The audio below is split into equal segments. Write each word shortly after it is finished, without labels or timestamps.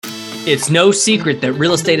It's no secret that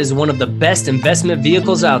real estate is one of the best investment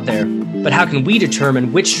vehicles out there, but how can we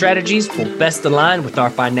determine which strategies will best align with our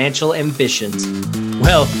financial ambitions?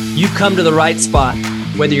 Well, you've come to the right spot.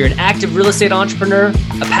 Whether you're an active real estate entrepreneur,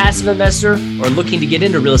 a passive investor, or looking to get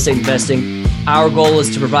into real estate investing, our goal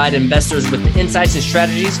is to provide investors with the insights and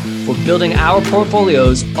strategies for building our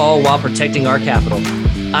portfolios, all while protecting our capital.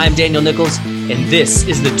 I'm Daniel Nichols, and this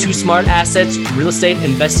is the Too Smart Assets Real Estate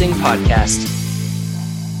Investing Podcast.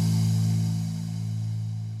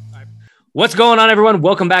 What's going on, everyone?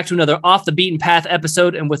 Welcome back to another Off the Beaten Path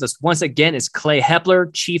episode. And with us once again is Clay Hepler,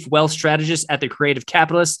 Chief Wealth Strategist at The Creative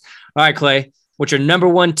Capitalist. All right, Clay, what's your number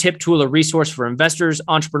one tip, tool, or resource for investors,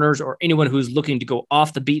 entrepreneurs, or anyone who's looking to go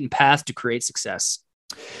off the beaten path to create success?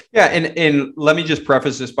 Yeah, and let me just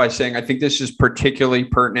preface this by saying I think this is particularly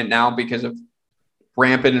pertinent now because of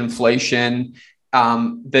rampant inflation.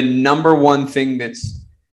 The number one thing that's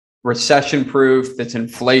recession-proof, that's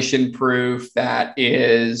inflation-proof, that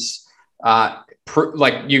is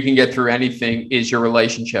like you can get through anything is your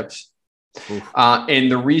relationships.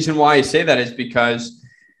 And the reason why I say that is because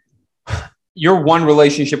you're one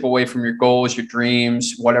relationship away from your goals, your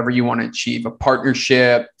dreams, whatever you want to achieve, a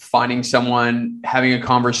partnership, finding someone, having a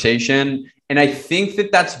conversation. And I think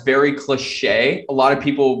that that's very cliche. A lot of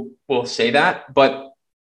people will say that, but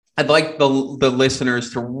I'd like the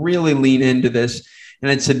listeners to really lean into this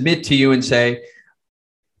and I'd submit to you and say,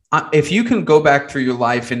 if you can go back through your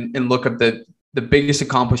life and look at the biggest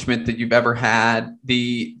accomplishment that you've ever had,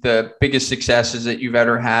 the biggest successes that you've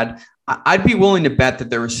ever had, I'd be willing to bet that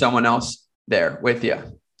there was someone else there with you.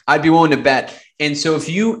 I'd be willing to bet. And so if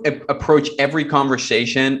you approach every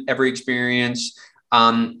conversation, every experience,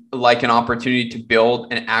 like an opportunity to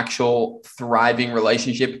build an actual thriving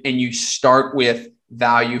relationship, and you start with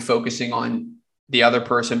value, focusing on the other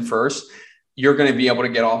person first, you're going to be able to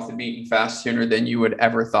get off the beaten fast sooner than you would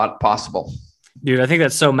ever thought possible. Dude, I think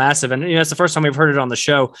that's so massive. And, it's the first time we've heard it on the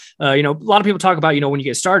show. A lot of people talk about, when you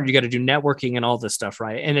get started, you got to do networking and all this stuff,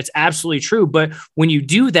 right? And it's absolutely true. But when you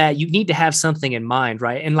do that, you need to have something in mind,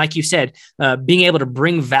 right? And like you said, being able to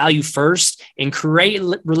bring value first and create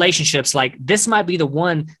relationships like this might be the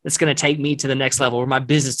one that's going to take me to the next level or my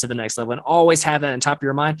business to the next level, and always have that on top of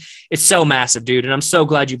your mind. It's so massive, dude. And I'm so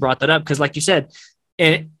glad you brought that up because like you said,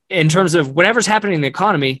 in terms of whatever's happening in the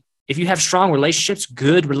economy, if you have strong relationships,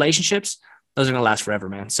 good relationships, those are going to last forever,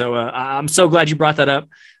 man. So I'm so glad you brought that up.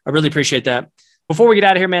 I really appreciate that. Before we get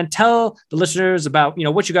out of here, man, tell the listeners about,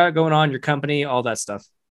 what you got going on, your company, all that stuff.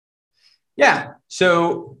 Yeah.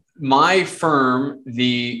 So my firm,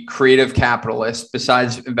 The Creative Capitalist,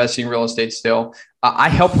 besides investing in real estate still, I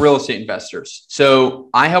help real estate investors.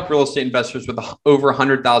 So I help real estate investors with over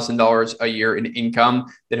 $100,000 a year in income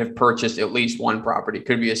that have purchased at least one property. It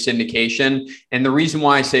could be a syndication. And the reason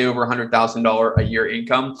why I say over $100,000 a year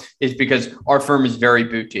income is because our firm is very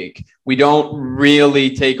boutique. We don't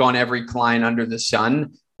really take on every client under the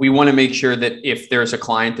sun. We want to make sure that if there's a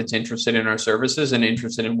client that's interested in our services and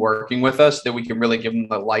interested in working with us, that we can really give them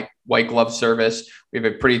the white glove service. We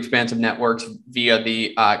have a pretty expansive networks via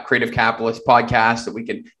the Creative Capitalist podcast that we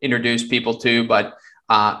can introduce people to. But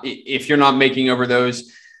if you're not making over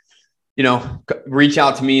those, reach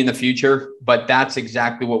out to me in the future. But that's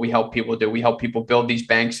exactly what we help people do. We help people build these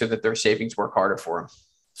banks so that their savings work harder for them.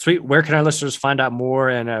 Sweet. Where can our listeners find out more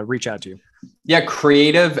and reach out to you? Yeah,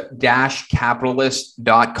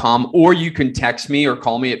 creative-capitalist.com, or you can text me or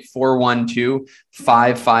call me at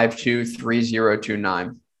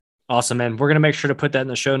 412-552-3029. Awesome, man. We're going to make sure to put that in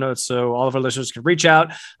the show notes so all of our listeners can reach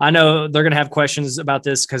out. I know they're going to have questions about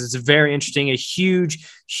this because it's very interesting, a huge,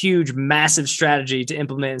 massive strategy to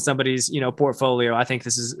implement in somebody's, portfolio. I think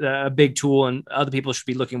this is a big tool and other people should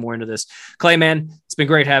be looking more into this. Clay, man, it's been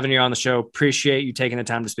great having you on the show. Appreciate you taking the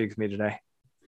time to speak with me today.